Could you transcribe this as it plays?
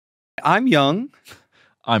I'm young.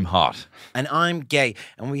 I'm hot. And I'm gay.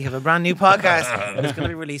 And we have a brand new podcast that is going to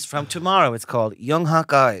be released from tomorrow. It's called Young Hot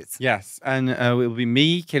Guys. Yes, and it will be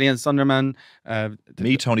me, Killian Sundermann.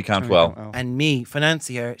 Me, Tony Cantwell. And me,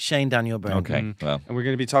 financier Shane Daniel Byrne. Okay, well. And we're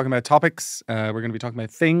going to be talking about topics. We're going to be talking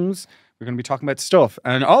about things. We're going to be talking about stuff.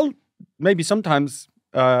 And maybe sometimes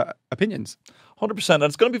opinions. 100%. And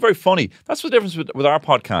it's going to be very funny. That's the difference with our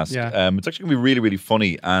podcast. Yeah. It's actually going to be really, really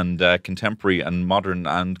funny and contemporary and modern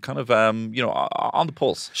and kind of, on the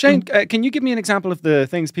pulse. Shane, can you give me an example of the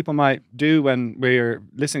things people might do when we're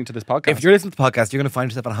listening to this podcast? If you're listening to the podcast, you're going to find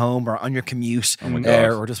yourself at home or on your commute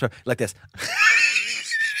or just like this.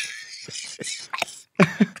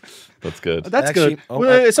 That's good. That's Actually,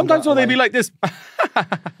 good. Sometimes will they be like this?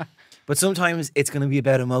 But sometimes it's going to be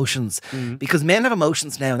about emotions because men have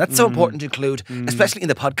emotions now. And that's so important to include, especially in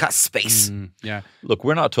the podcast space. Yeah. Look,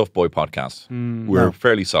 we're not a tough boy podcast. We're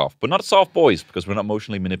fairly soft, but not soft boys because we're not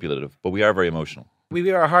emotionally manipulative, but we are very emotional. We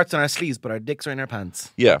wear our hearts on our sleeves, but our dicks are in our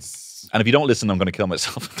pants. Yeah. And if you don't listen, I'm going to kill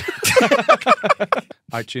myself.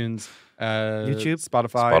 iTunes, YouTube,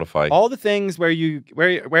 Spotify. All the things wherever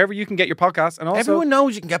you can get your podcast. And also, everyone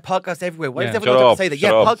knows you can get podcasts everywhere. Why Yeah. does everyone have to say that?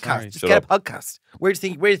 Shut Yeah, up. podcast. Sorry. Just Shut get up. a podcast. Where do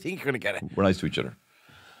you think you're going to get it? We're nice to each other.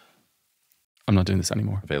 I'm not doing this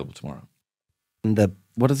anymore. Available tomorrow. And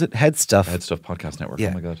what is it? Head Stuff. Head Stuff Podcast Network.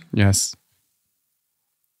 Yeah. Oh my God. Yes.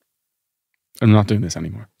 I'm not doing this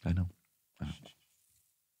anymore. I know.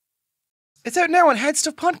 It's out now on Head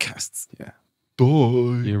Stuff Podcasts. Yeah.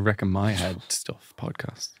 Boy. You reckon my head stuff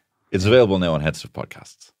podcast. It's available now on Head Stuff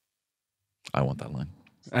Podcasts. I want that line.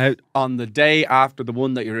 Out on the day after the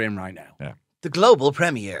one that you're in right now. Yeah. The global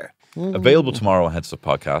premiere. Available tomorrow on Head Stuff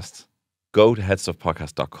Podcast. Go to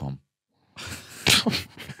headstuffpodcast.com.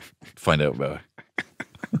 Find out about it.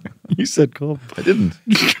 You said cool. I didn't.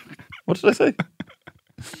 What did I say?